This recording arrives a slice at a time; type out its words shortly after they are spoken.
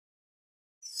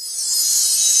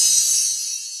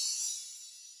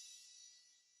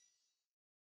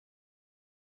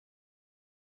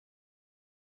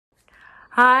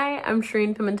Hi, I'm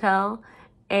Shereen Pimentel,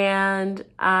 and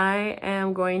I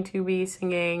am going to be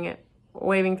singing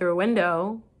Waving Through a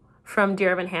Window from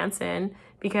Dear Evan Hansen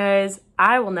because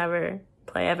I will never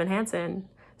play Evan Hansen,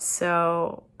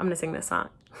 so I'm gonna sing this song.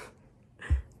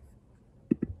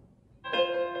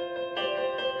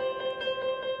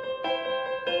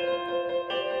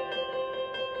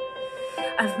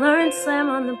 I've learned to slam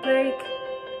on the brake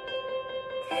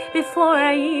before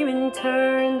I even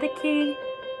turn the key,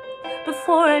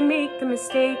 before I make the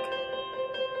mistake,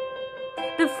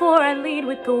 before I lead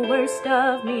with the worst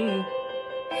of me.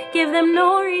 Give them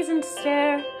no reason to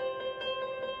stare,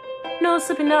 no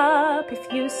slipping up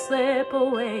if you slip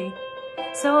away.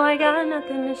 So I got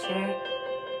nothing to share,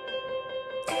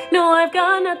 no, I've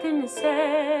got nothing to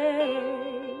say.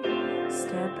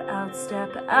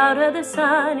 Step out of the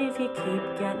sun if you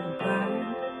keep getting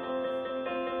burned.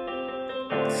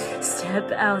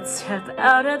 Step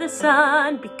out of the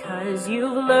sun because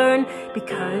you've learned,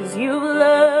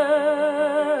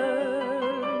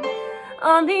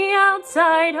 On the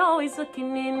outside, always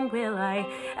looking in, will I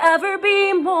ever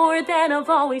be more than I've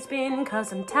always been?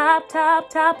 'Cause I'm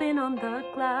tapping on the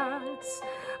glass.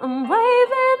 I'm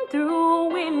waving through a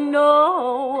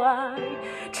window. I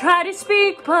try to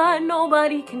speak, but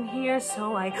nobody can hear,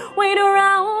 so I wait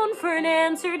around for an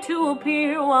answer to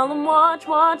appear while I'm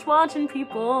watching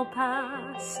people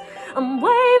pass. I'm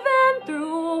waving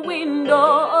through a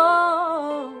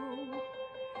window.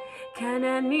 Can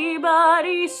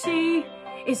anybody see?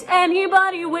 Is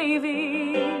anybody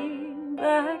waving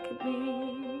back at me?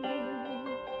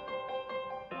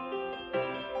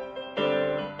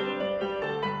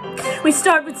 We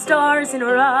start with stars in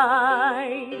our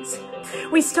eyes.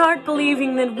 We start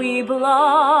believing that we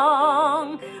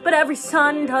belong, but every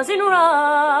sun doesn't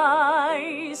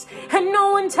rise, and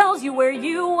no one tells you where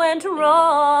you went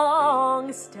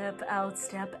wrong. Step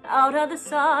out of the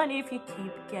sun if you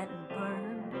keep getting burned.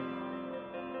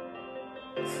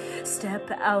 Step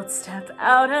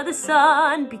out of the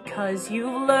sun because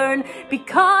you've learned,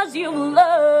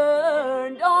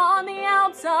 On the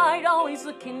outside, always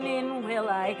looking in, will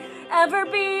I ever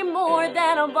be more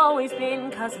than I've always been?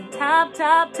 'Cause I'm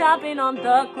tapping on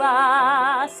the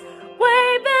glass,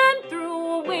 waving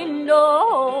through a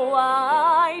window.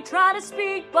 I try to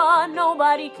speak, but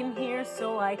nobody can hear,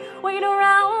 so I wait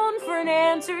around for an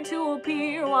answer to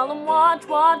appear while I'm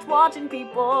watching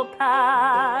people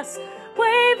pass.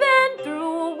 Waving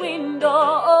through a window.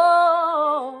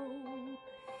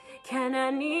 Can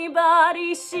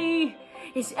anybody see?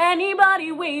 Is anybody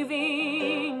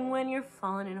waving when you're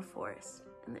falling in a forest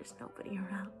and there's nobody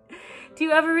around? Do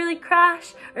you ever really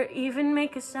crash or even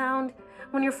make a sound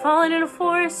when you're falling in a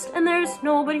forest and there's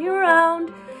nobody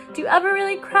around? Do you ever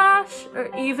really crash or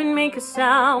even make a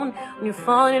sound when you're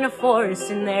falling in a forest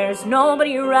and there's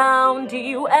nobody around? Do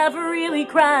you ever really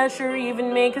crash or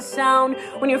even make a sound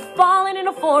when you're falling in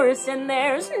a forest and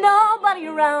there's nobody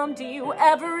around? Do you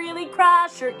ever really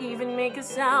crash or even make a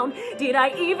sound? Did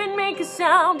I even make a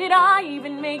sound? Did I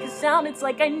even make a sound? It's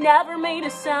like I never made a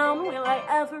sound. Will I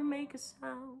ever make a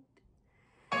sound?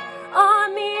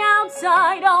 On the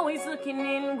outside, always looking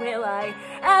in, will I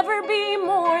ever be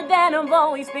more than I've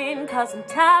always been? 'Cause I'm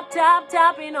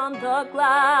tapping on the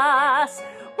glass,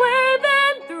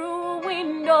 waving through a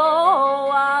window.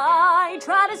 I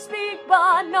try to speak,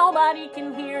 but nobody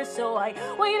can hear, so I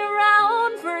wait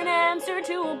around for an answer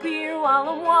to appear while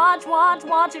I'm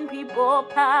watching people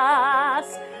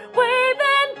pass,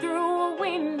 waving through a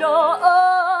window.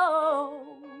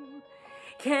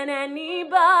 Can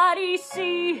anybody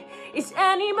see? Is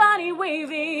anybody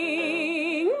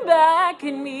waving back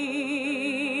at me?